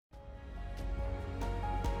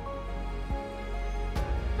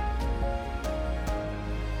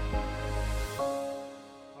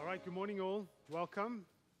morning all. Welcome.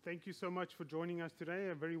 Thank you so much for joining us today.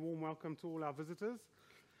 A very warm welcome to all our visitors.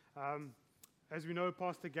 As we know,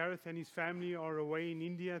 Pastor Gareth and his family are away in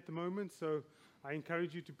India at the moment, so I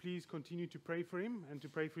encourage you to please continue to pray for him and to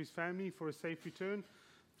pray for his family for a safe return,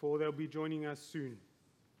 for they'll be joining us soon.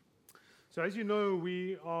 So as you know,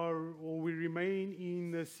 we remain in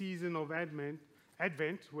the season of Advent,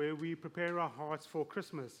 where we prepare our hearts for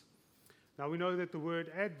Christmas. Now we know that the word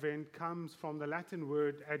Advent comes from the Latin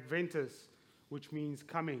word adventus, which means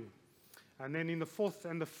coming. And then in the 4th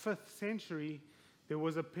and the 5th century, there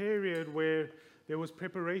was a period where there was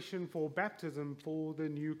preparation for baptism for the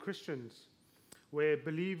new Christians, where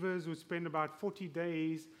believers would spend about 40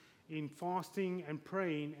 days in fasting and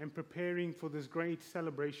praying and preparing for this great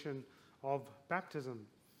celebration of baptism.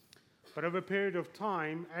 But over a period of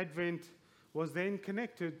time, Advent was then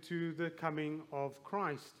connected to the coming of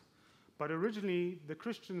Christ. But originally, the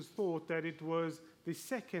Christians thought that it was the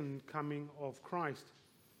second coming of Christ.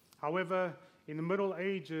 However, in the Middle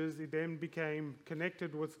Ages, it then became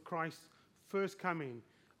connected with Christ's first coming,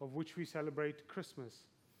 of which we celebrate Christmas.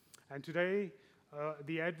 And today,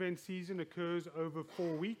 the Advent season occurs over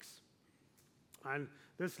 4 weeks, and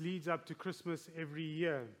this leads up to Christmas every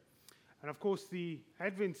year. And of course, the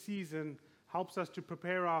Advent season helps us to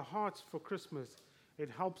prepare our hearts for Christmas.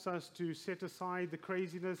 It helps us to set aside the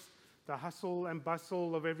craziness, the hustle and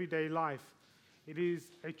bustle of everyday life. It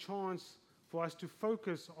is a chance for us to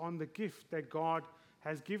focus on the gift that God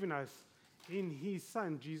has given us in His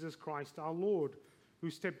Son, Jesus Christ our Lord, who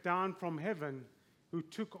stepped down from heaven, who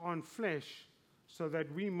took on flesh so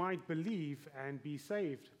that we might believe and be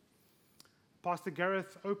saved. Pastor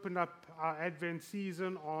Gareth opened up our Advent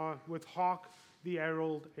season with Hark the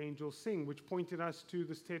Herald Angels Sing, which pointed us to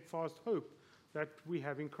the steadfast hope that we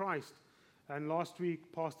have in Christ. And last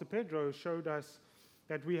week, Pastor Pedro showed us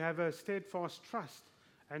that we have a steadfast trust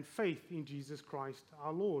and faith in Jesus Christ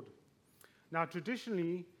our Lord. Now,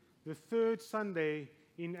 traditionally, the third Sunday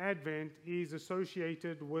in Advent is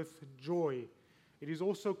associated with joy. It is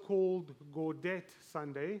also called Gaudete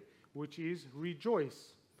Sunday, which is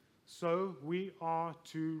rejoice. So we are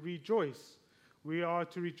to rejoice. We are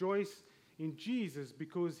to rejoice in Jesus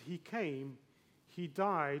because He came, He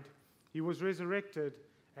died, He was resurrected,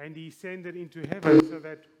 and He ascended into heaven so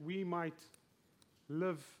that we might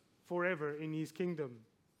live forever in His kingdom.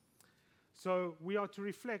 So we are to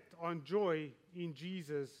reflect on joy in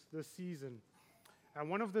Jesus this season. And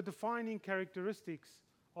one of the defining characteristics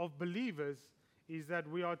of believers is that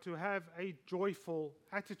we are to have a joyful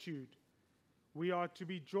attitude. We are to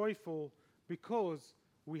be joyful because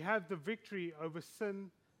we have the victory over sin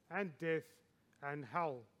and death and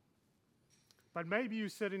hell. But maybe you're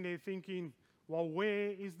sitting there thinking, well,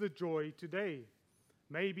 where is the joy today?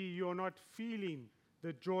 Maybe you're not feeling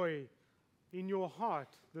the joy in your heart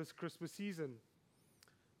this Christmas season.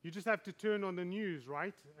 You just have to turn on the news,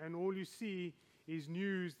 right? And all you see is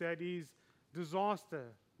news that is disaster,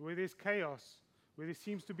 where there's chaos, where there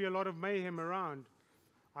seems to be a lot of mayhem around.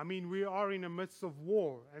 I mean, we are in the midst of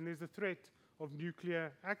war, and there's a threat of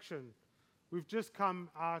nuclear action. We've just come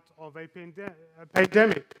out of a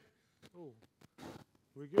pandemic. Oh,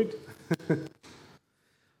 we good?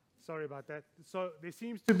 Sorry about that. So there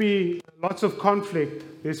seems to be lots of conflict.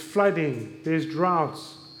 There's flooding, there's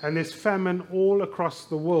droughts, and there's famine all across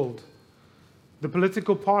the world. The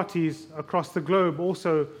political parties across the globe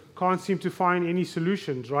also can't seem to find any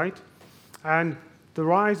solutions, right? And the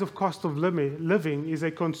rise of cost of living is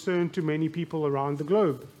a concern to many people around the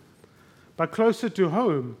globe. But closer to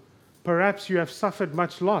home, perhaps you have suffered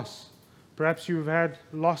much loss. Perhaps you've had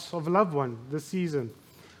loss of a loved one this season.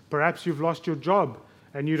 Perhaps you've lost your job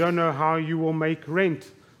and you don't know how you will make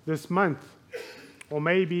rent this month. Or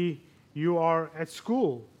maybe you are at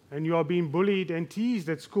school and you are being bullied and teased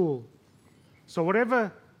at school. So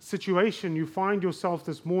whatever situation you find yourself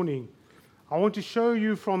this morning, I want to show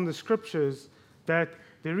you from the scriptures that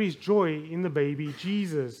there is joy in the baby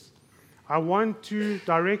Jesus. I want to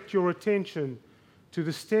direct your attention to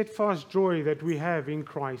the steadfast joy that we have in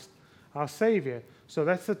Christ, our Saviour. So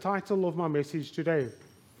that's the title of my message today.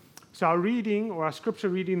 So our scripture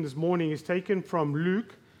reading this morning is taken from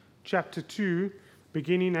Luke chapter 2,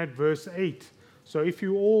 beginning at verse 8. So if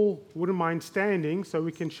you all wouldn't mind standing so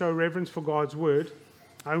we can show reverence for God's word,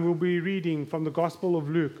 and we'll be reading from the Gospel of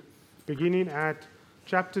Luke, beginning at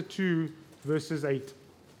chapter 2, verses 8.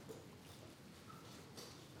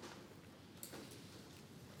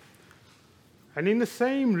 And in the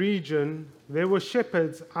same region there were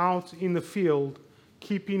shepherds out in the field,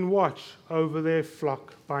 keeping watch over their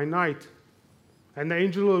flock by night. And the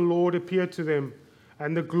angel of the Lord appeared to them,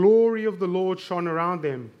 and the glory of the Lord shone around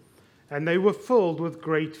them, and they were filled with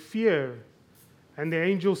great fear. And the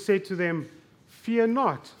angel said to them, "Fear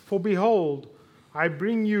not, for behold, I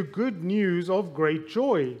bring you good news of great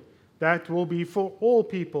joy, that will be for all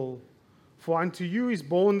people. For unto you is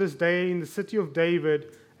born this day in the city of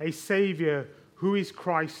David a Saviour, who is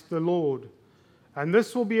Christ the Lord. And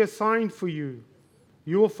this will be a sign for you.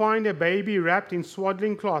 You will find a baby wrapped in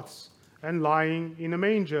swaddling cloths and lying in a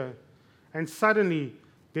manger." And suddenly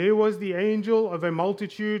there was the angel of a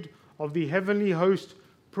multitude of the heavenly host,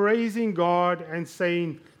 praising God and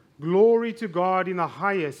saying, "Glory to God in the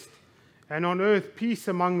highest, and on earth peace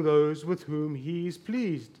among those with whom he is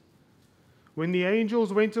pleased." When the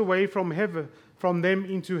angels went away from them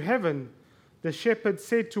into heaven, the shepherds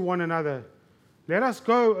said to one another, "Let us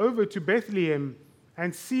go over to Bethlehem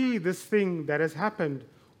and see this thing that has happened,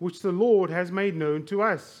 which the Lord has made known to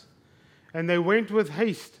us." And they went with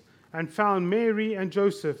haste and found Mary and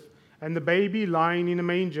Joseph and the baby lying in a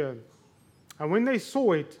manger. And when they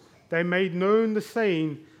saw it, they made known the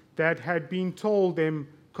saying that had been told them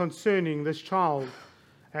concerning this child.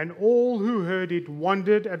 And all who heard it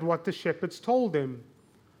wondered at what the shepherds told them.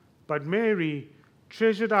 But Mary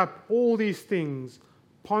treasured up all these things,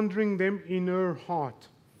 pondering them in her heart.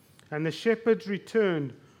 And the shepherds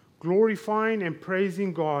returned, glorifying and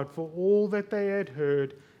praising God for all that they had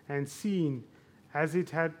heard and seen, as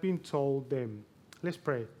it had been told them. Let's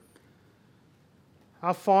pray.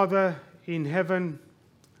 Our Father in heaven,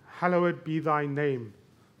 hallowed be thy name.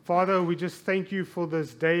 Father, we just thank you for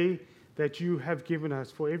this day that you have given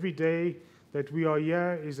us. For every day that we are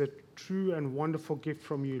here is a true and wonderful gift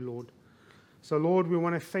from you, Lord. So, Lord, we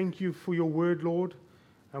want to thank you for your word, Lord.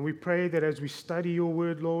 And we pray that as we study your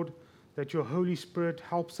word, Lord, that your Holy Spirit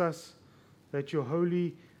helps us, that your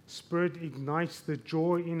Holy Spirit ignites the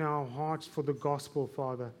joy in our hearts for the gospel,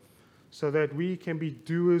 Father, so that we can be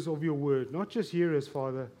doers of your word, not just hearers,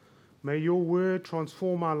 Father. May your word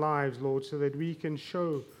transform our lives, Lord, so that we can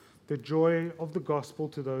show the joy of the gospel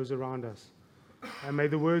to those around us. And may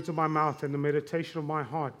the words of my mouth and the meditation of my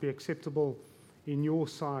heart be acceptable in your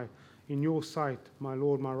sight, my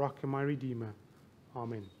Lord, my rock, and my redeemer.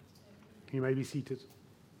 Amen. You may be seated.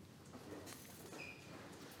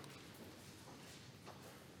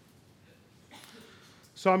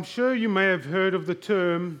 So I'm sure you may have heard of the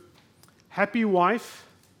term happy wife,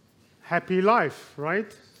 happy life,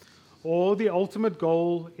 right? Or the ultimate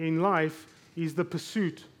goal in life is the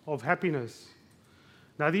pursuit of happiness.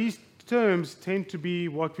 Now, these terms tend to be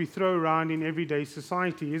what we throw around in everyday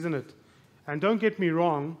society, isn't it? And don't get me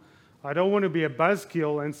wrong, I don't want to be a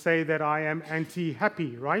buzzkill and say that I am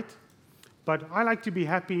anti-happy, right? But I like to be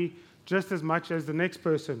happy just as much as the next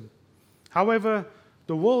person. However,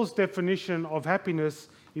 the world's definition of happiness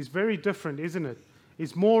is very different, isn't it?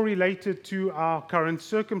 It's more related to our current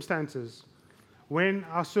circumstances. When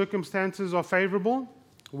our circumstances are favorable,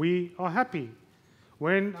 we are happy.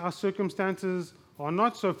 When our circumstances are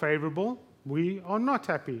not so favorable, we are not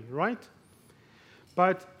happy, right?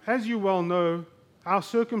 But as you well know, our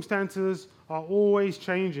circumstances are always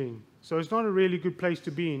changing. So it's not a really good place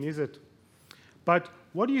to be in, is it? But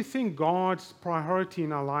what do you think God's priority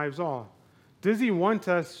in our lives are? Does he want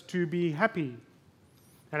us to be happy?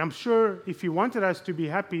 And I'm sure if he wanted us to be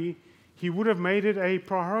happy, he would have made it a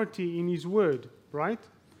priority in his word, right?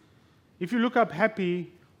 If you look up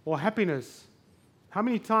happy or happiness, how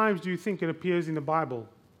many times do you think it appears in the Bible?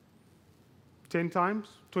 10 times?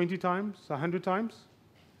 20 times? 100 times?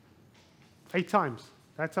 8 times.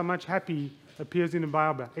 That's how much happy appears in the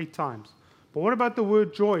Bible, 8 times. But what about the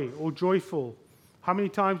word joy or joyful? How many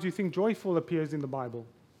times do you think joyful appears in the Bible?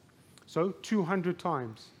 So 200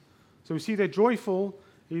 times. So we see that joyful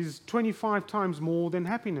is 25 times more than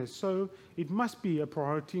happiness. So it must be a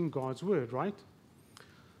priority in God's word, right?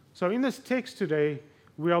 So in this text today,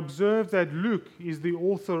 we observe that Luke is the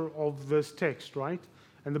author of this text, right?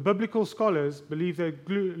 And the biblical scholars believe that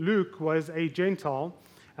Luke was a Gentile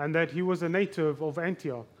and that he was a native of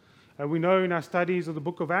Antioch. And we know in our studies of the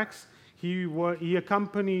book of Acts, he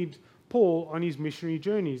accompanied Paul on his missionary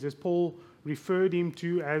journeys, as Paul referred him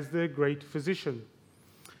to as the great physician.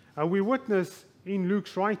 And we witness in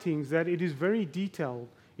Luke's writings that it is very detailed,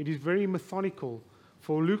 it is very methodical,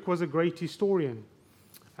 for Luke was a great historian.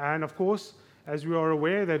 And of course, as we are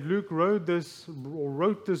aware that Luke wrote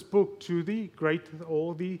this book to the great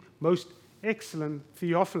or the most excellent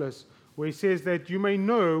Theophilus, where he says that you may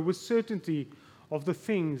know with certainty of the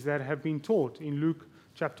things that have been taught in Luke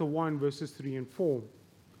chapter 1, verses 3 and 4.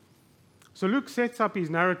 So Luke sets up his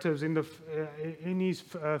narratives in his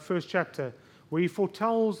first chapter, where he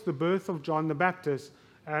foretells the birth of John the Baptist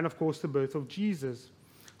and, of course, the birth of Jesus.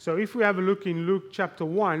 So if we have a look in Luke chapter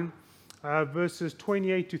 1, verses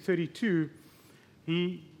 28 to 32,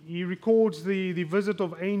 he records the visit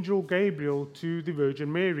of angel Gabriel to the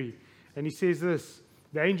Virgin Mary. And he says this,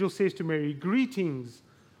 the angel says to Mary, "Greetings,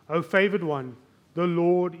 O favored one, the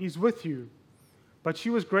Lord is with you." But she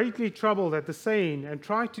was greatly troubled at the saying and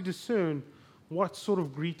tried to discern what sort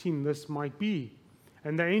of greeting this might be.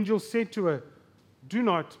 And the angel said to her, "Do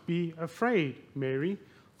not be afraid, Mary,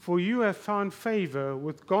 for you have found favor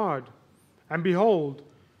with God. And behold,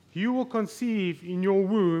 you will conceive in your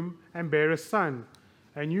womb and bear a son,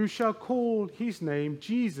 and you shall call his name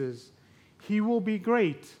Jesus. He will be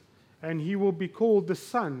great, and he will be called the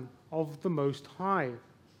Son of the Most High."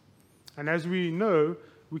 And as we know,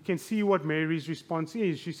 we can see what Mary's response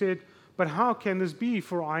is. She said, "But how can this be,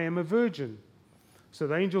 for I am a virgin?" So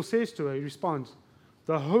the angel says to her, he responds,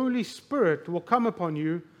 "The Holy Spirit will come upon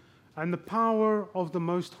you, and the power of the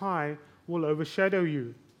Most High will overshadow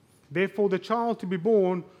you. Therefore the child to be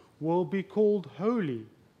born will be called Holy,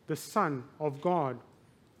 the Son of God."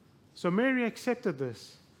 So Mary accepted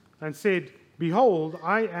this and said, "Behold,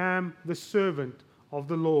 I am the servant of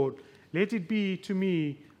the Lord. Let it be to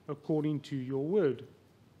me according to your word."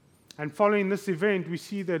 And following this event, we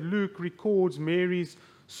see that Luke records Mary's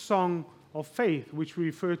song of faith, which we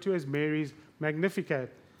refer to as Mary's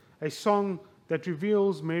Magnificat, a song that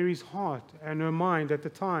reveals Mary's heart and her mind at the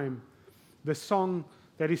time, the song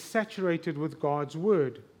that is saturated with God's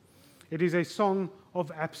word. It is a song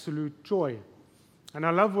of absolute joy. And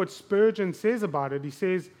I love what Spurgeon says about it. He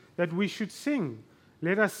says that we should sing.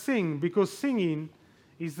 Let us sing, because singing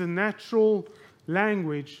is the natural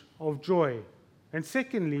language of joy. And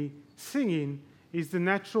secondly, singing is the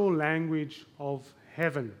natural language of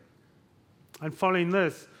heaven. And following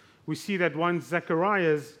this, we see that once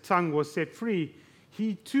Zechariah's tongue was set free,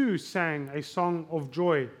 he too sang a song of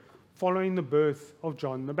joy following the birth of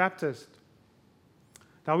John the Baptist.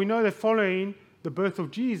 Now we know that following the birth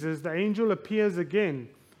of Jesus, the angel appears again,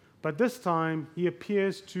 but this time he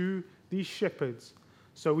appears to these shepherds.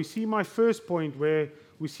 So we see my first point where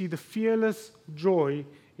we see the fearless joy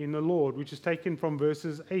in the Lord, which is taken from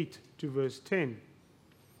verses 8 to verse 10.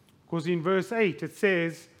 Because in verse 8 it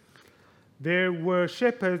says, "There were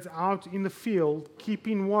shepherds out in the field,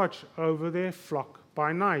 keeping watch over their flock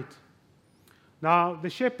by night." Now, the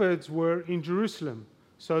shepherds were in Jerusalem,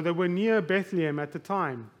 so they were near Bethlehem at the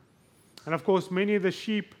time. And of course, many of the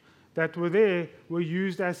sheep that were there were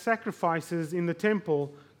used as sacrifices in the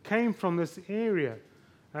temple, came from this area.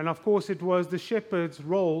 And of course, it was the shepherd's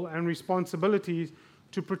role and responsibilities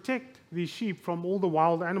to protect these sheep from all the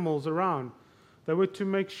wild animals around. They were to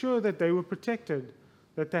make sure that they were protected,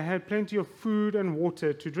 that they had plenty of food and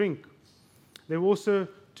water to drink. They were also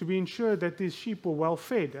to be ensured that these sheep were well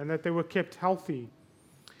fed and that they were kept healthy.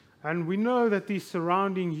 And we know that these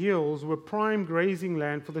surrounding hills were prime grazing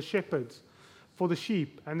land for the shepherds, for the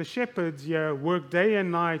sheep. And the shepherds here worked day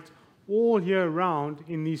and night all year round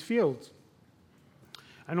in these fields.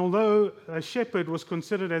 And although a shepherd was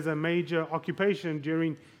considered as a major occupation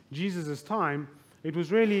during Jesus' time, it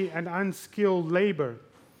was really an unskilled labor.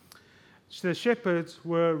 The shepherds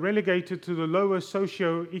were relegated to the lower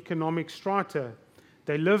socio-economic strata.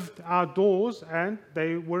 They lived outdoors and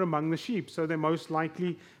they were among the sheep, so they most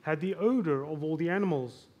likely had the odor of all the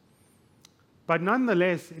animals. But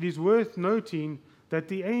nonetheless, it is worth noting that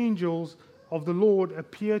the angels of the Lord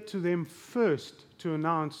appeared to them first to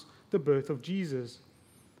announce the birth of Jesus.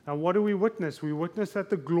 And what do we witness? We witness that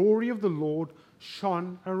the glory of the Lord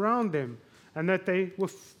shone around them and that they were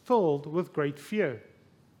filled with great fear.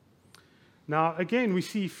 Now, again, we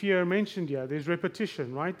see fear mentioned here. There's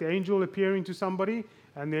repetition, right? The angel appearing to somebody,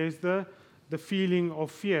 and there's the feeling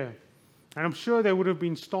of fear. And I'm sure they would have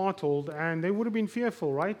been startled, and they would have been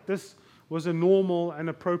fearful, right? This was a normal and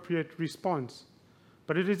appropriate response.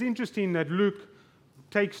 But it is interesting that Luke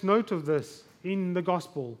takes note of this in the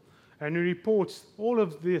gospel, and he reports all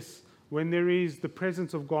of this when there is the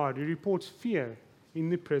presence of God. He reports fear in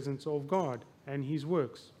the presence of God and his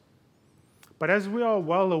works. But as we are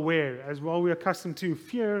well aware, as well we are accustomed to,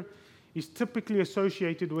 fear is typically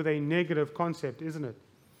associated with a negative concept, isn't it?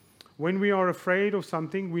 When we are afraid of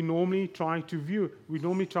something, we normally try to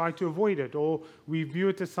avoid it, or we view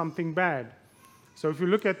it as something bad. So if you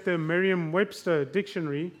look at the Merriam-Webster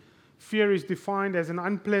dictionary, fear is defined as an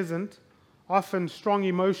unpleasant, often strong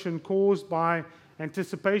emotion caused by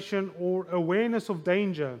anticipation or awareness of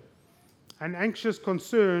danger, an anxious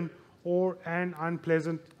concern, or an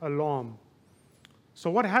unpleasant alarm. So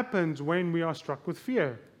what happens when we are struck with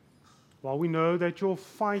fear? Well, we know that your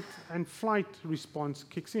fight and flight response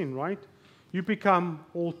kicks in, right? You become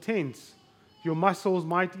all tense. Your muscles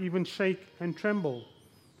might even shake and tremble.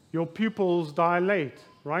 Your pupils dilate,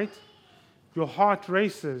 right? your heart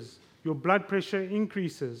races, your blood pressure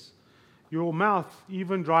increases, your mouth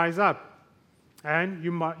even dries up, and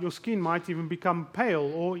your skin might even become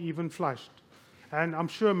pale or even flushed. And I'm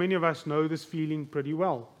sure many of us know this feeling pretty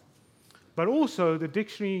well. But also, the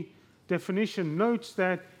dictionary definition notes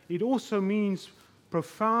that it also means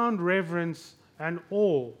profound reverence and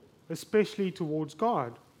awe, especially towards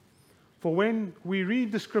God. For when we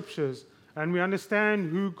read the scriptures and we understand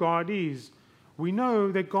who God is, we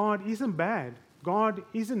know that God isn't bad. God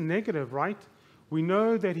isn't negative, right? We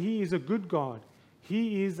know that He is a good God.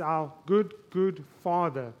 He is our good, good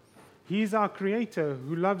Father. He is our Creator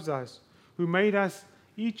who loves us, who made us,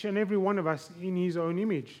 each and every one of us, in His own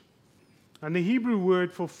image. And the Hebrew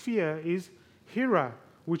word for fear is hira,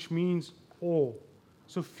 which means awe.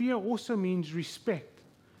 So fear also means respect.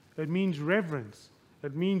 It means reverence.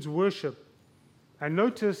 It means worship. And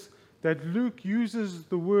notice that Luke uses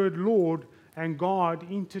the word Lord and God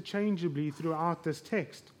interchangeably throughout this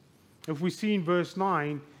text. If we see in verse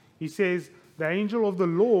 9, he says, "The angel of the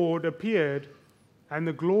Lord appeared, and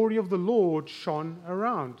the glory of the Lord shone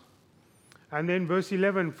around." And then verse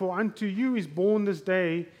 11, "For unto you is born this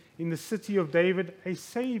day in the city of David a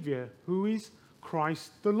Saviour, who is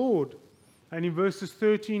Christ the Lord." And in verses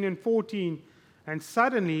 13 and 14, "And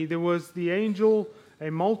suddenly there was the angel,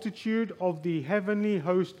 a multitude of the heavenly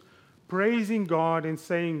host, praising God and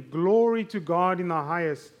saying, Glory to God in the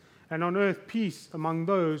highest, and on earth peace among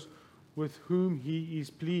those with whom He is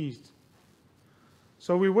pleased."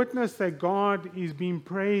 So we witness that God is being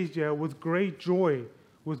praised here with great joy,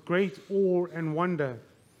 with great awe and wonder.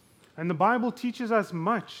 And the Bible teaches us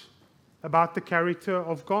much about the character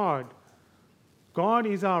of God. God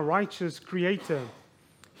is our righteous creator.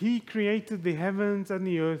 He created the heavens and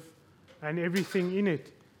the earth and everything in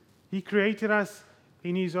it. He created us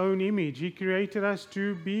in His own image. He created us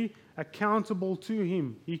to be accountable to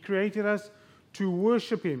Him. He created us to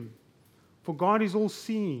worship Him. For God is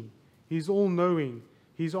all-seeing. He's all-knowing.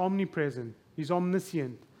 He's omnipresent. He's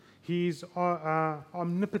omniscient. He's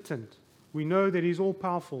omnipotent. We know that He's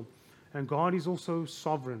all-powerful. And God is also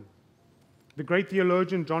sovereign. The great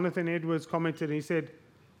theologian Jonathan Edwards commented, and he said,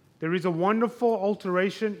 "There is a wonderful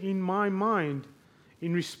alteration in my mind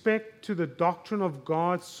in respect to the doctrine of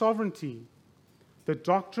God's sovereignty. The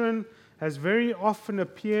doctrine has very often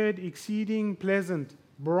appeared exceeding pleasant,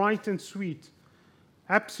 bright and sweet.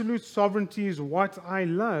 Absolute sovereignty is what I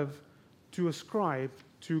love to ascribe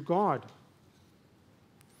to God."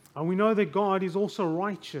 And we know that God is also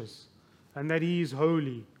righteous and that He is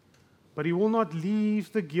holy, but He will not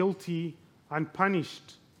leave the guilty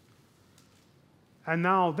unpunished. And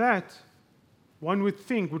now that, one would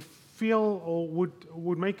think, would feel or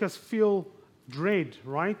would make us feel dread,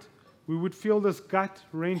 right? We would feel this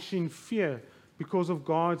gut-wrenching fear because of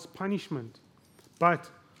God's punishment.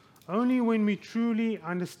 But only when we truly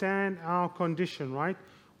understand our condition, right?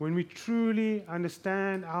 When we truly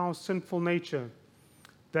understand our sinful nature,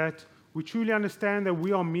 that we truly understand that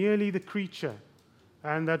we are merely the creature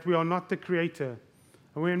and that we are not the creator.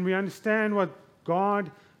 And when we understand what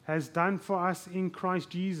God has done for us in Christ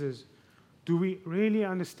Jesus, do we really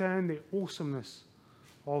understand the awesomeness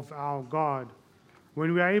of our God?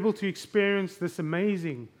 When we are able to experience this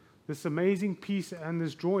amazing peace and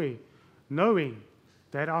this joy, knowing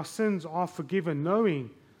that our sins are forgiven, knowing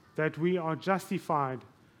that we are justified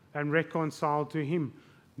and reconciled to Him,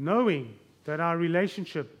 knowing that our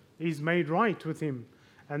relationship is made right with Him,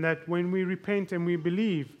 and that when we repent and we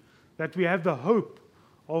believe that we have the hope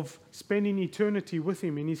of spending eternity with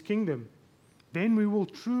Him in His kingdom, then we will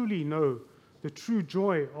truly know the true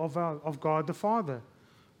joy of God the Father,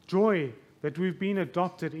 joy that we've been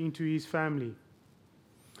adopted into His family.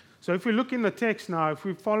 So if we look in the text now, if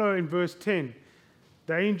we follow in verse 10,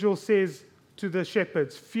 the angel says to the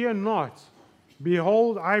shepherds, "Fear not,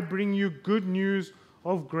 behold, I bring you good news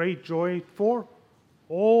of great joy for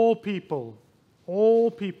all people." All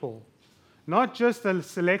people. Not just a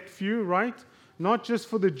select few, right? Not just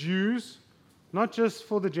for the Jews, not just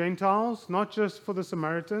for the Gentiles, not just for the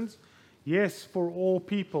Samaritans. Yes, for all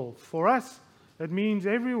people. For us, it means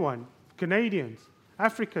everyone. Canadians,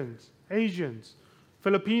 Africans, Asians,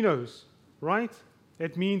 Filipinos, right?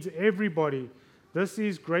 It means everybody. This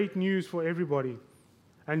is great news for everybody.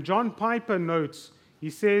 And John Piper notes, he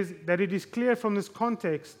says that it is clear from this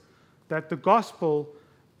context that the gospel,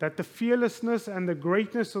 that the fearlessness and the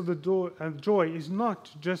greatness of the joy is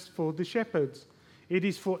not just for the shepherds. It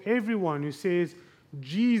is for everyone who says,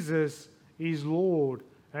 Jesus is Lord,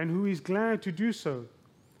 and who is glad to do so.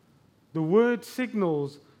 The word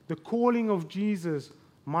signals the calling of Jesus,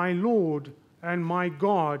 my Lord and my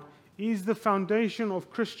God, is the foundation of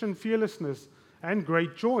Christian fearlessness and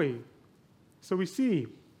great joy. So we see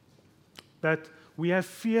that we have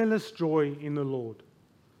fearless joy in the Lord.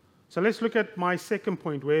 So let's look at my second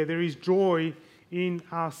point, where there is joy in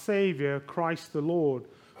our Saviour, Christ the Lord,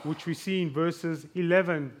 which we see in verses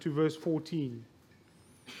 11 to verse 14.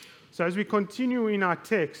 So as we continue in our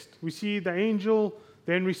text, we see the angel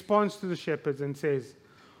then responds to the shepherds and says,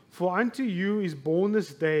 "For unto you is born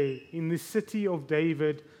this day in the city of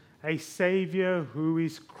David a Saviour who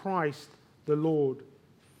is Christ the Lord."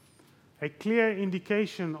 A clear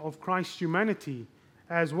indication of Christ's humanity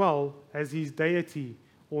as well as his deity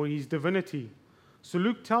or his divinity. So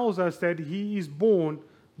Luke tells us that he is born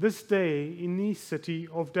this day in the city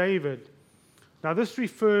of David. Now this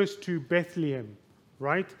refers to Bethlehem,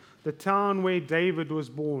 right? The town where David was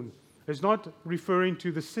born. It's not referring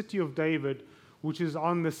to the city of David, which is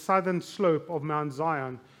on the southern slope of Mount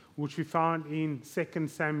Zion, which we found in 2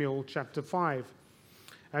 Samuel chapter 5.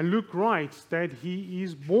 And Luke writes that he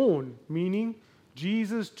is born, meaning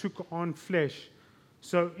Jesus took on flesh.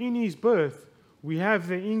 So in his birth, we have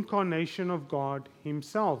the incarnation of God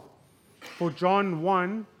himself. For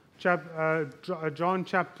John chapter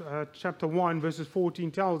 1, verses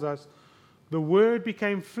 14 tells us, "The Word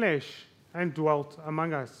became flesh and dwelt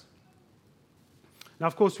among us." Now,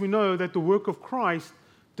 of course, we know that the work of Christ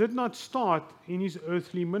did not start in his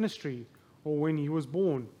earthly ministry or when he was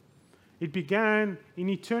born. It began in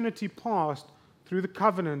eternity past through the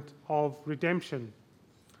covenant of redemption.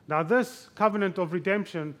 Now, this covenant of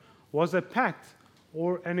redemption was a pact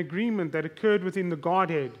or an agreement that occurred within the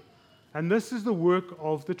Godhead, and this is the work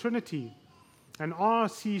of the Trinity. And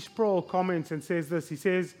R.C. Sproul comments and says this. He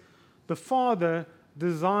says, "The Father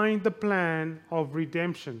designed the plan of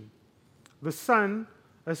redemption. The Son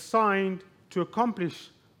assigned to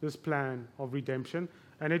accomplish this plan of redemption,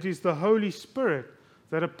 and it is the Holy Spirit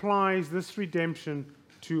that applies this redemption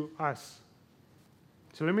to us."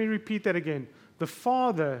 So let me repeat that again. The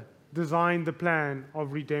Father designed the plan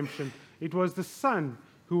of redemption. It was the Son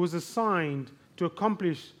who was assigned to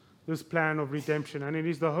accomplish this plan of redemption, and it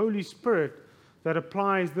is the Holy Spirit that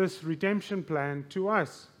applies this redemption plan to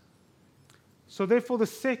us. So therefore, the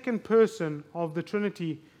second person of the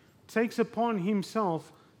Trinity takes upon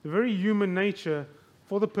himself the very human nature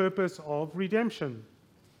for the purpose of redemption.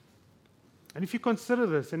 And if you consider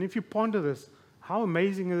this, and if you ponder this, how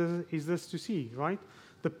amazing is this to see, right?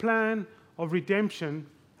 The plan of redemption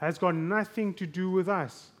has got nothing to do with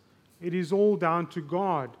us. It is all down to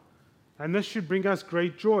God. And this should bring us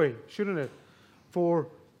great joy, shouldn't it? For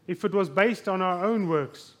if it was based on our own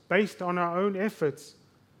works, based on our own efforts,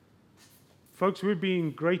 folks, we'd be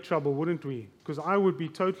in great trouble, wouldn't we? Because I would be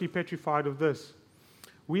totally petrified of this.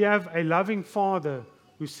 We have a loving Father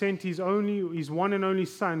who sent his one and only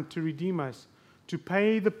Son to redeem us, to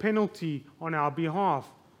pay the penalty on our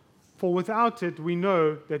behalf. For without it, we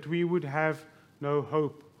know that we would have no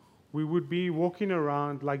hope. We would be walking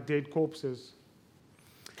around like dead corpses.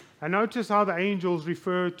 And notice how the angels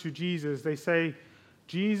refer to Jesus. They say,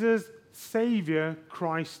 "Jesus, Saviour,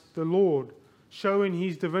 Christ the Lord," showing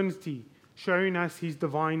his divinity, showing us his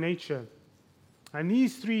divine nature. And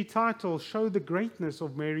these three titles show the greatness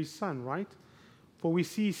of Mary's Son, right? For we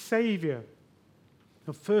see Saviour,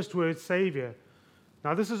 the first word, Saviour.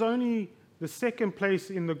 Now, this is only the second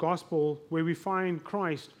place in the Gospel where we find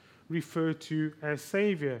Christ referred to as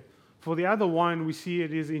Saviour. For the other one, we see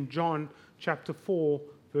it is in John chapter 4,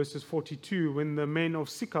 verses 42, when the men of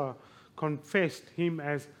Sychar confessed him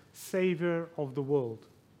as Saviour of the world.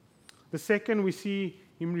 The second, we see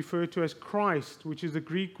him referred to as Christ, which is the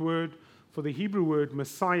Greek word for the Hebrew word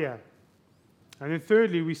Messiah. And then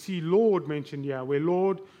thirdly, we see Lord mentioned here, where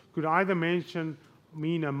Lord could either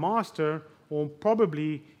mean a master, or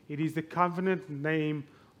probably it is the covenant name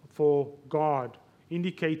for God,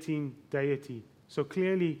 indicating deity. So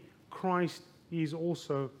clearly, Christ is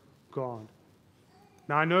also God.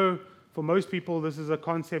 Now, I know for most people this is a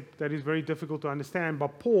concept that is very difficult to understand,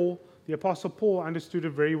 but Paul, the Apostle Paul, understood it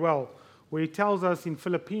very well, where he tells us in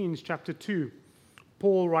Philippians chapter 2,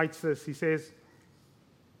 Paul writes this. He says,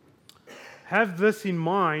 "Have this in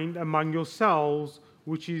mind among yourselves,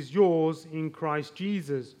 which is yours in Christ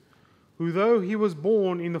Jesus, who though he was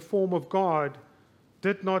born in the form of God,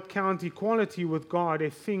 did not count equality with God a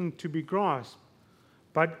thing to be grasped,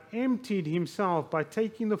 but emptied himself by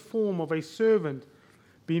taking the form of a servant,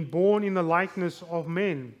 being born in the likeness of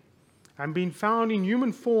men. And being found in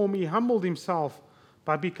human form, he humbled himself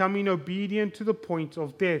by becoming obedient to the point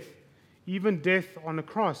of death, even death on a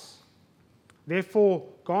cross. Therefore,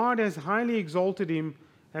 God has highly exalted him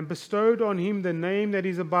and bestowed on him the name that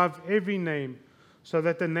is above every name, so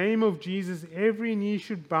that the name of Jesus every knee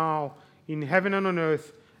should bow in heaven and on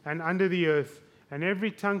earth and under the earth, and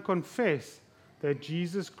every tongue confess that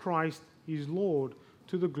Jesus Christ is Lord,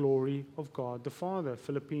 to the glory of God the Father.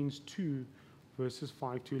 Philippians 2, verses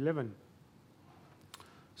 5 to 11.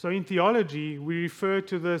 So in theology, we refer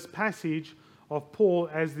to this passage of Paul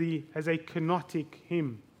as a kenotic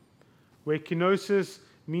hymn, where kenosis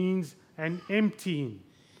means an emptying,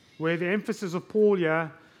 where the emphasis of Paul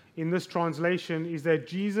here in this translation is that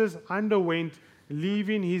Jesus underwent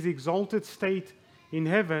leaving his exalted state in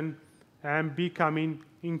heaven and becoming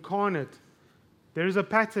incarnate. There is a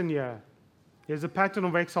pattern here. There's a pattern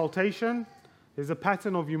of exaltation, there's a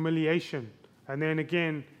pattern of humiliation, and then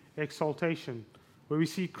again, exaltation, where we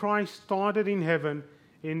see Christ started in heaven,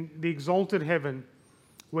 in the exalted heaven,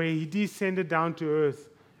 where he descended down to earth,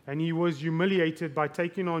 and he was humiliated by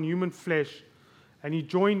taking on human flesh, and he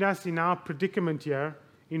joined us in our predicament here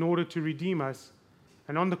in order to redeem us.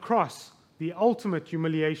 And on the cross, the ultimate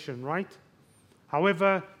humiliation, right?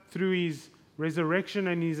 However, through his resurrection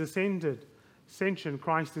and his ascension,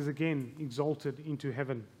 Christ is again exalted into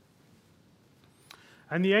heaven.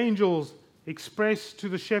 And the angels express to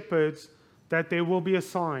the shepherds that there will be a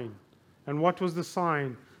sign. And what was the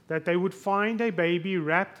sign? That they would find a baby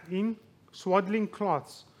wrapped in swaddling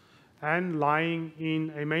cloths and lying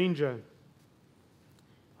in a manger.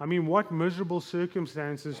 I mean, what miserable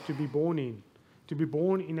circumstances to be born in. To be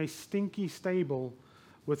born in a stinky stable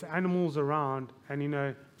with animals around and in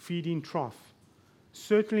a feeding trough.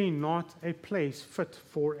 Certainly not a place fit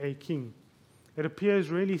for a king. It appears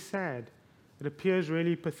really sad. It appears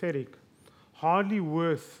really pathetic. Hardly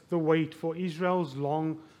worth the wait for Israel's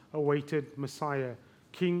long-awaited Messiah,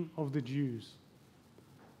 King of the Jews.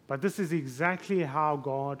 But this is exactly how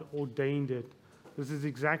God ordained it. This is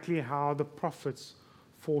exactly how the prophets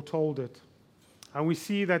foretold it. And we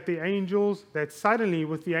see that suddenly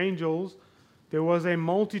with the angels, there was a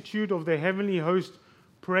multitude of the heavenly host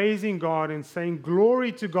praising God and saying,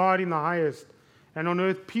 "Glory to God in the highest, and on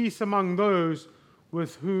earth peace among those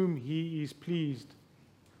with whom he is pleased."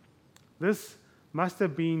 This must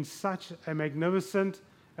have been such a magnificent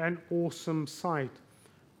and awesome sight.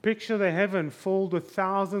 Picture the heaven filled with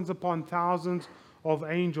thousands upon thousands of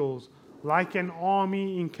angels, like an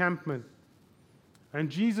army encampment.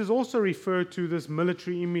 And Jesus also referred to this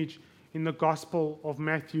military image in the Gospel of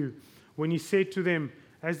Matthew, when he said to them,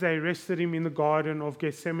 as they arrested him in the Garden of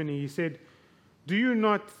Gethsemane, he said, "Do you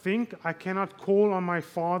not think I cannot call on my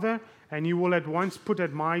Father, and he will at once put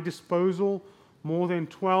at my disposal more than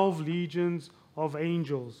 12 legions of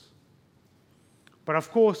angels?" But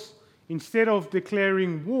of course, instead of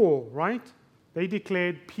declaring war, right, they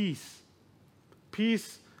declared peace.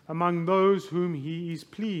 Peace among those whom he is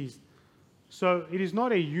pleased. So it is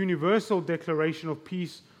not a universal declaration of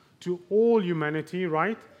peace to all humanity,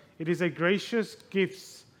 right? It is a gracious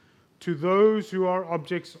gift to those who are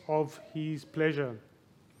objects of his pleasure.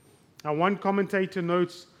 Now, one commentator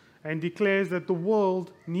notes and declares that the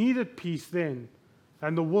world needed peace then,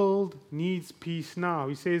 and the world needs peace now.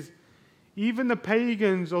 He says, even the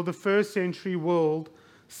pagans of the first century world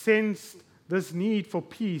sensed this need for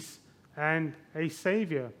peace and a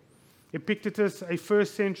savior. Epictetus, a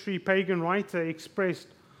first century pagan writer, expressed,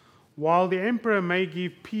 "While the emperor may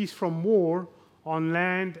give peace from war on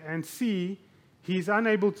land and sea, he is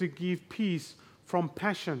unable to give peace from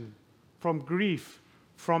passion, from grief,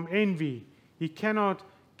 from envy. He cannot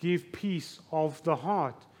give peace of the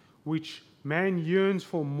heart, which man yearns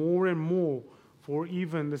for more and more, for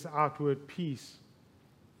even this outward peace."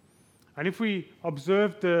 And if we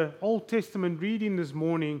observe the Old Testament reading this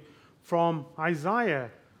morning from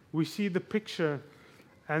Isaiah, we see the picture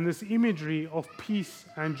and this imagery of peace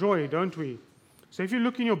and joy, don't we? So if you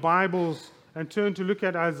look in your Bibles and turn to look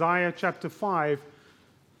at Isaiah chapter 5,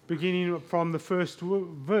 beginning from the first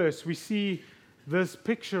verse, we see this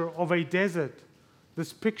picture of a desert,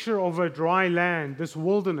 this picture of a dry land, this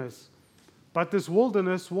wilderness. But this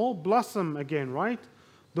wilderness will blossom again, right?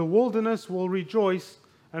 The wilderness will rejoice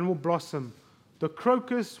and will blossom. The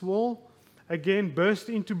crocus will again burst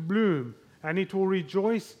into bloom, and it will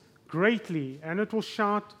rejoice greatly, and it will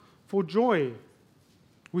shout for joy.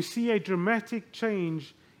 We see a dramatic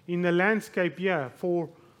change in the landscape here, for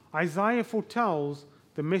Isaiah foretells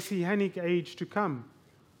the messianic age to come.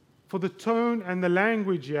 For the tone and the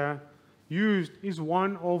language here used is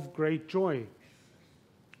one of great joy.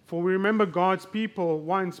 For we remember God's people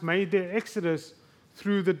once made their exodus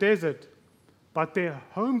through the desert, but their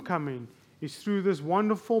homecoming is through this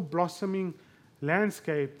wonderful blossoming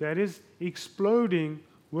landscape that is exploding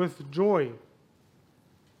with joy.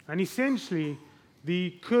 And essentially,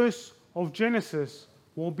 the curse of Genesis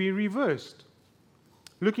will be reversed.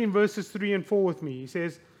 Look in verses 3 and 4 with me. He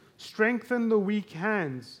says, "Strengthen the weak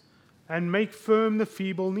hands and make firm the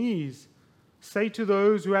feeble knees. Say to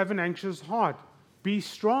those who have an anxious heart, be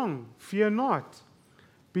strong, fear not.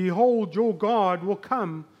 Behold, your God will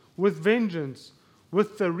come with vengeance,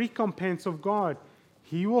 with the recompense of God.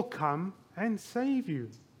 He will come and save you.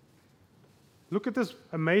 Look at this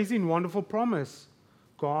amazing, wonderful promise.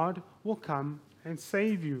 God will come and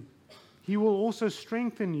save you. He will also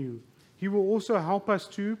strengthen you. He will also help us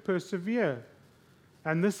to persevere.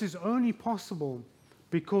 And this is only possible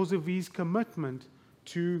because of his commitment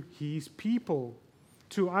to his people,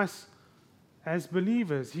 to us as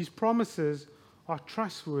believers. His promises are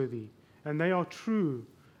trustworthy and they are true.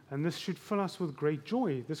 And this should fill us with great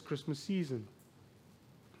joy this Christmas season.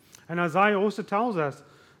 And Isaiah also tells us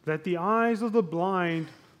that the eyes of the blind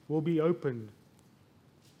will be opened,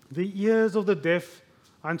 the ears of the deaf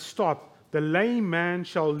unstopped. The lame man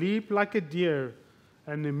shall leap like a deer,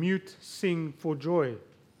 and the mute sing for joy.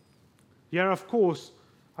 Here, of course,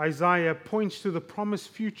 Isaiah points to the promised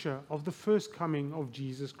future of the first coming of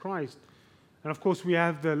Jesus Christ. And of course, we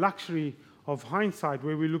have the luxury of hindsight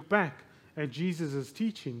where we look back at Jesus'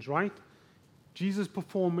 teachings, right? Jesus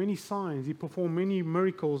performed many signs. He performed many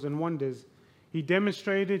miracles and wonders. He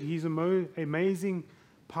demonstrated his amazing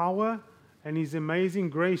power and his amazing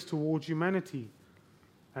grace towards humanity.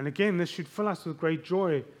 And again, this should fill us with great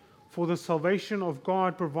joy, for the salvation of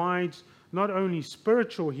God provides not only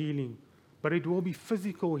spiritual healing, but it will be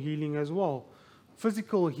physical healing as well.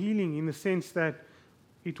 Physical healing in the sense that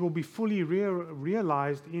it will be fully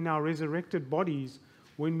realized in our resurrected bodies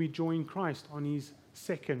when we join Christ on his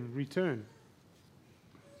second return.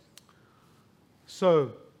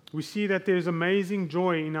 So, we see that there is amazing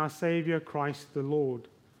joy in our Saviour Christ the Lord.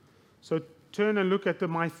 So turn and look at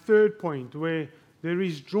my third point, where there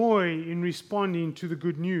is joy in responding to the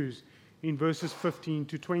good news in verses 15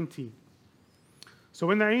 to 20. So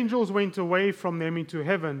when the angels went away from them into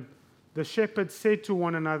heaven, the shepherds said to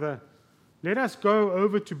one another, let us go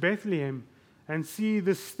over to Bethlehem and see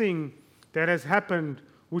this thing that has happened,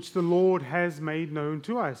 which the Lord has made known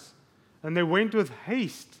to us. And they went with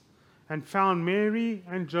haste and found Mary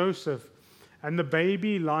and Joseph and the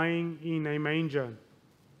baby lying in a manger.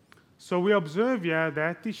 So we observe here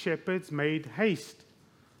that the shepherds made haste.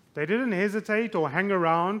 They didn't hesitate or hang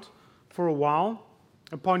around for a while.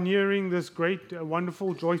 Upon hearing this great,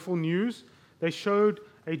 wonderful, joyful news, they showed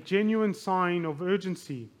a genuine sign of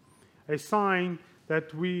urgency, a sign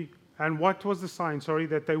and what was the sign,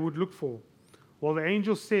 that they would look for? Well, the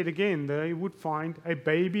angel said again they would find a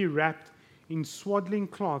baby wrapped in swaddling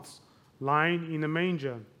cloths lying in a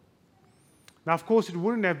manger. Now, of course, it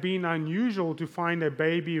wouldn't have been unusual to find a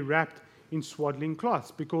baby wrapped in swaddling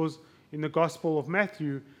cloths, because in the Gospel of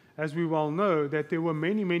Matthew, as we well know, that there were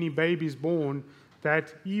many, many babies born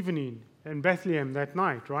that evening in Bethlehem that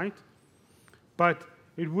night, right? But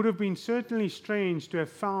it would have been certainly strange to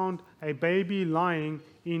have found a baby lying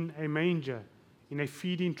in a manger, in a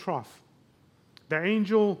feeding trough. The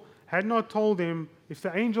angel had not told him, if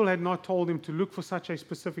the angel had not told him to look for such a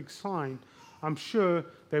specific sign, I'm sure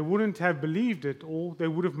they wouldn't have believed it, or they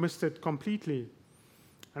would have missed it completely.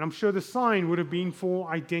 And I'm sure the sign would have been for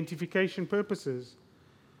identification purposes.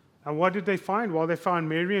 And what did they find? Well, they found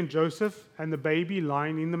Mary and Joseph and the baby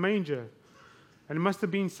lying in the manger. And it must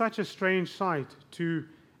have been such a strange sight to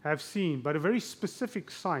have seen, but a very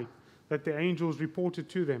specific sight that the angels reported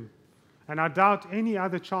to them. And I doubt any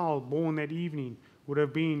other child born that evening would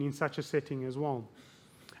have been in such a setting as well.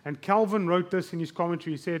 And Calvin wrote this in his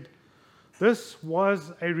commentary. He said, this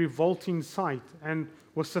was a revolting sight and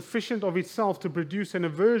was sufficient of itself to produce an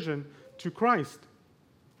aversion to Christ.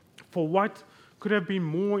 For what could have been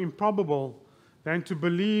more improbable than to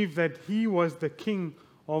believe that he was the king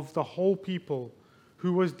of the whole people,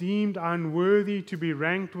 who was deemed unworthy to be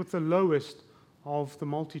ranked with the lowest of the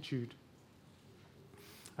multitude?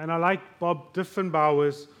 And I like Bob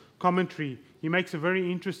Diffenbauer's commentary. He makes a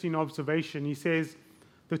very interesting observation. He says,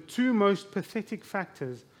 the two most pathetic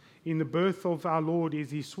factors in the birth of our Lord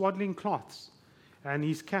is his swaddling cloths and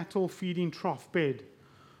his cattle feeding trough bed.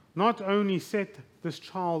 Not only set this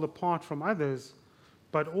child apart from others,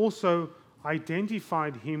 but also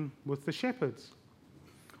identified him with the shepherds.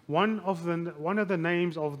 One of the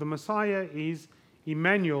names of the Messiah is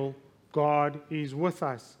Emmanuel, God is with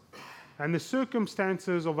us. And the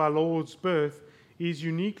circumstances of our Lord's birth is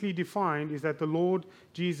uniquely defined, is that the Lord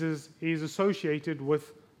Jesus is associated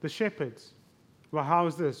with the shepherds. Well, how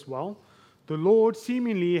is this? Well, the Lord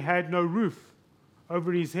seemingly had no roof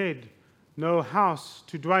over his head, no house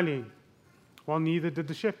to dwell in. Well, neither did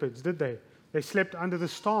the shepherds, did they? They slept under the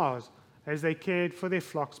stars as they cared for their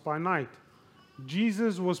flocks by night.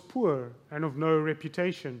 Jesus was poor and of no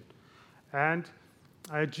reputation. And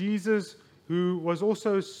Jesus who was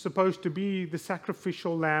also supposed to be the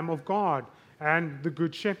sacrificial lamb of God and the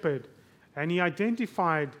good shepherd. And he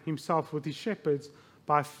identified himself with his shepherds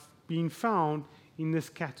by being found in this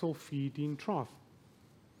cattle feeding trough.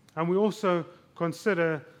 And we also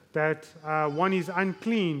consider that one is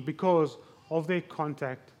unclean because of their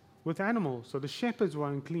contact with animals. So the shepherds were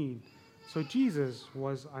unclean. So Jesus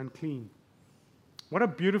was unclean. What a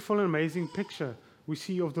beautiful and amazing picture we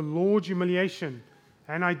see of the Lord's humiliation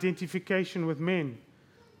and identification with men.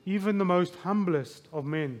 Even the most humblest of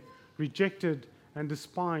men rejected and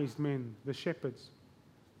despised men, the shepherds.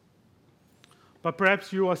 But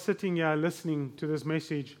perhaps you are sitting here listening to this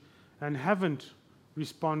message and haven't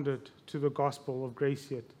responded to the gospel of grace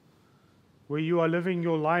yet, where you are living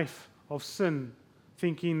your life of sin,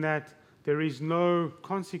 thinking that there is no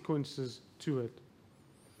consequences to it.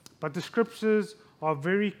 But the scriptures are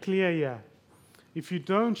very clear here. If you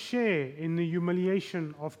don't share in the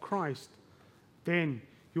humiliation of Christ, then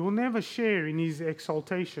you will never share in his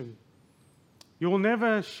exaltation. You will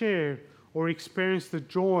never share or experience the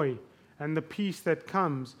joy and the peace that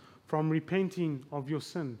comes from repenting of your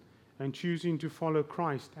sin and choosing to follow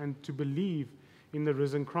Christ and to believe in the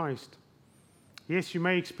risen Christ. Yes, you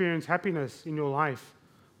may experience happiness in your life,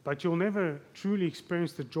 but you'll never truly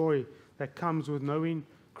experience the joy that comes with knowing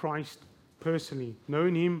Christ personally,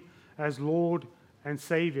 knowing him as Lord and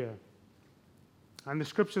Saviour. And the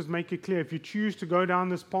scriptures make it clear, if you choose to go down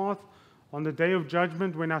this path on the day of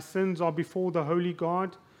judgment when our sins are before the holy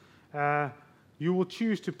God, you will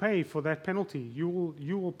choose to pay for that penalty. You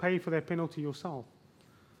will pay for that penalty yourself.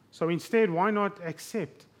 So instead, why not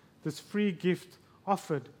accept this free gift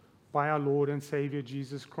offered by our Lord and Savior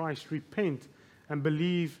Jesus Christ? Repent and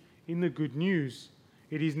believe in the good news.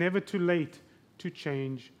 It is never too late to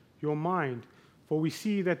change your mind. For we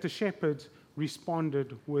see that the shepherds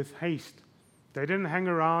responded with haste. They didn't hang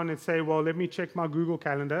around and say, well, let me check my Google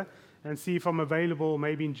Calendar and see if I'm available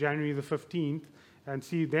maybe in January the 15th and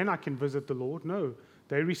see then I can visit the Lord. No,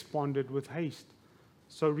 they responded with haste.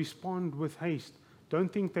 So respond with haste.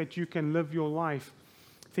 Don't think that you can live your life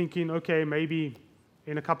thinking, okay, maybe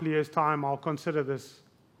in a couple of years' time I'll consider this.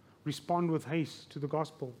 Respond with haste to the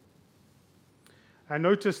gospel. And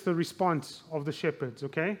notice the response of the shepherds,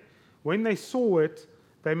 okay? When they saw it,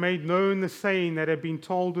 they made known the saying that had been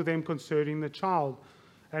told to them concerning the child.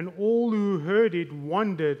 And all who heard it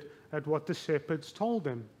wondered at what the shepherds told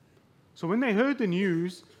them. So when they heard the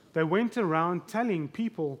news, they went around telling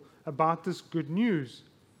people about this good news.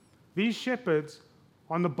 These shepherds,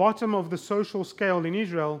 on the bottom of the social scale in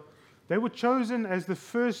Israel, they were chosen as the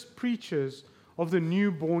first preachers of the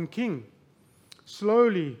newborn king.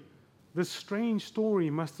 Slowly, this strange story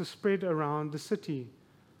must have spread around the city.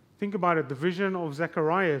 Think about it, the vision of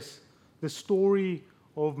Zacharias, the story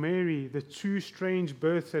of Mary, the two strange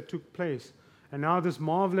births that took place, and now this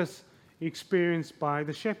marvelous experience by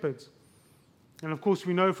the shepherds. And of course,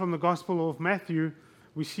 we know from the Gospel of Matthew,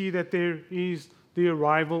 we see that there is the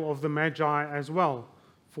arrival of the Magi as well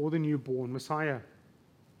for the newborn Messiah.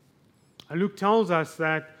 And Luke tells us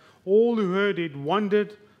that all who heard it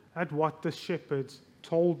wondered at what the shepherds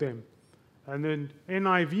told them. And then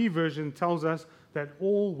NIV version tells us that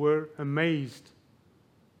all were amazed.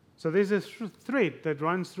 So there's a thread that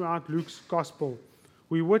runs throughout Luke's gospel.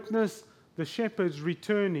 We witness the shepherds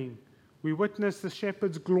returning. We witness the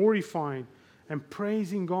shepherds glorifying and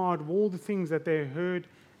praising God of all the things that they heard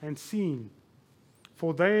and seen.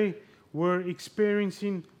 For they were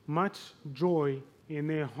experiencing much joy in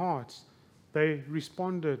their hearts. They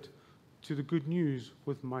responded to the good news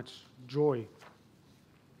with much joy.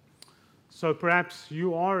 So perhaps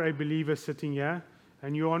you are a believer sitting here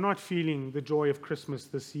and you are not feeling the joy of Christmas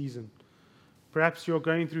this season. Perhaps you're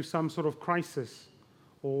going through some sort of crisis,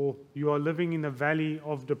 or you are living in a valley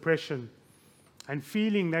of depression and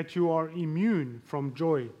feeling that you are immune from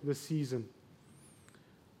joy this season.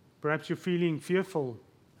 Perhaps you're feeling fearful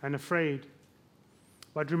and afraid.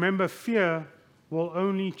 But remember, fear will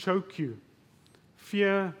only choke you.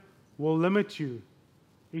 Fear will limit you.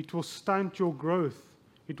 It will stunt your growth.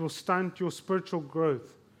 It will stunt your spiritual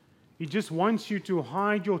growth. It just wants you to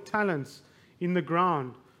hide your talents in the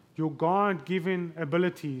ground, your God-given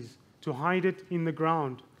abilities, to hide it in the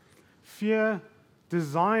ground. Fear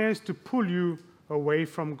desires to pull you away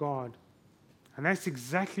from God. And that's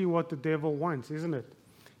exactly what the devil wants, isn't it?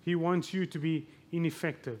 He wants you to be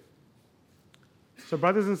ineffective. So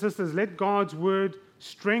brothers and sisters, let God's word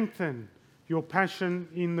strengthen your passion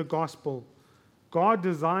in the gospel. God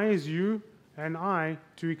desires you and I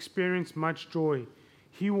to experience much joy.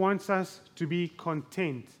 He wants us to be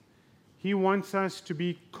content. He wants us to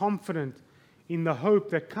be confident in the hope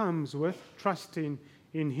that comes with trusting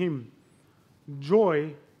in Him.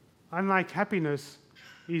 Joy, unlike happiness,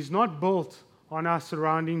 is not built on our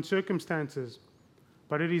surrounding circumstances,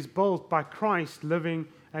 but it is built by Christ living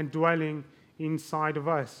and dwelling inside of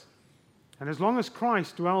us. And as long as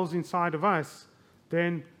Christ dwells inside of us,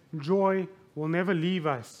 then joy will never leave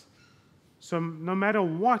us. So no matter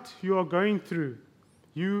what you are going through,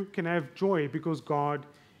 you can have joy because God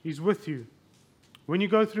is with you. When you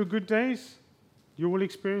go through good days, you will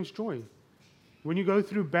experience joy. When you go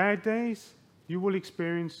through bad days, you will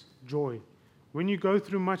experience joy. When you go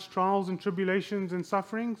through much trials and tribulations and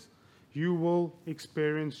sufferings, you will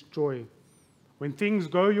experience joy. When things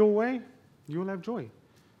go your way, you will have joy.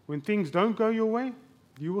 When things don't go your way,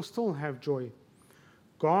 you will still have joy.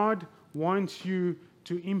 God wants you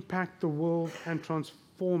to impact the world and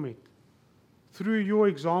transform it. Through your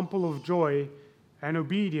example of joy and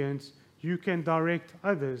obedience, you can direct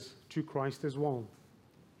others to Christ as well.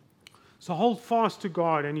 So hold fast to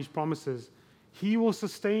God and His promises. He will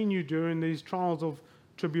sustain you during these trials of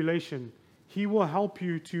tribulation. He will help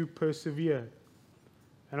you to persevere.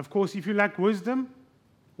 And of course, if you lack wisdom,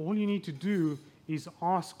 all you need to do is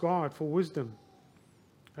ask God for wisdom.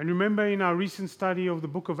 And remember, in our recent study of the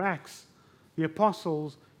book of Acts, the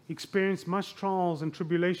apostles experienced much trials and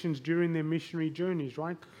tribulations during their missionary journeys,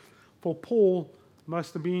 right? For Paul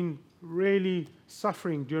must have been really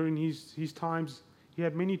suffering during his times. He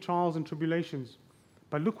had many trials and tribulations.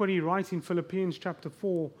 But look what he writes in Philippians chapter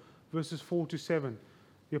 4, verses 4 to 7.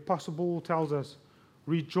 The apostle Paul tells us,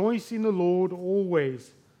 "Rejoice in the Lord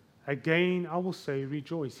always. Again, I will say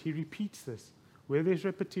rejoice." He repeats this. Where there's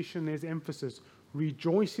repetition, there's emphasis.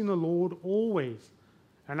 Rejoice in the Lord always.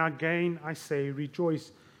 And again, I say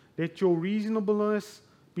rejoice. Let your reasonableness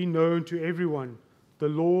be known to everyone. The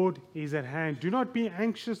Lord is at hand. Do not be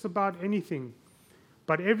anxious about anything,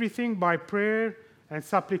 but everything by prayer and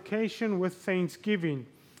supplication with thanksgiving.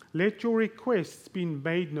 Let your requests be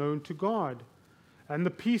made known to God. And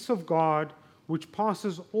the peace of God, which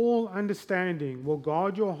passes all understanding, will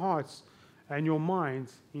guard your hearts and your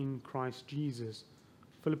minds in Christ Jesus.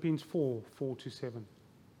 Philippians 4, 4 to 7.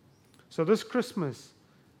 So this Christmas,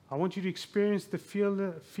 I want you to experience the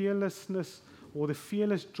fearlessness or the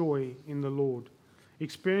fearless joy in the Lord.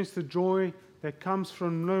 Experience the joy that comes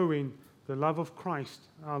from knowing the love of Christ,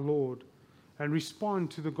 our Lord, and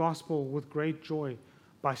respond to the gospel with great joy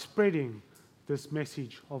by spreading this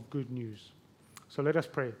message of good news. So let us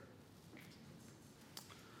pray.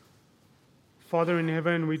 Father in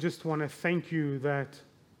heaven, we just want to thank you that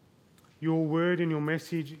your word and your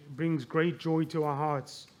message brings great joy to our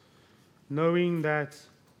hearts, knowing that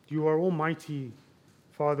you are almighty,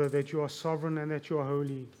 Father, that you are sovereign and that you are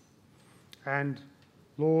holy. And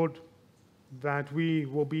Lord, that we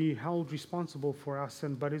will be held responsible for our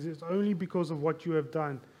sin, but it is only because of what you have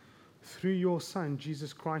done through your Son,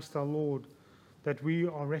 Jesus Christ our Lord, that we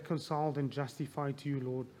are reconciled and justified to you,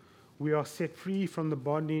 Lord. We are set free from the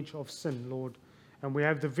bondage of sin, Lord, and we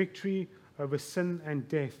have the victory over sin and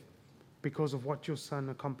death because of what your Son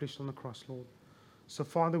accomplished on the cross, Lord. So,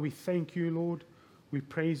 Father, we thank you, Lord. We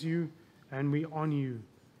praise you and we honor you.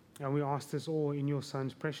 And we ask this all in your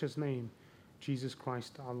Son's precious name, Jesus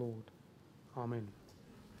Christ our Lord. Amen.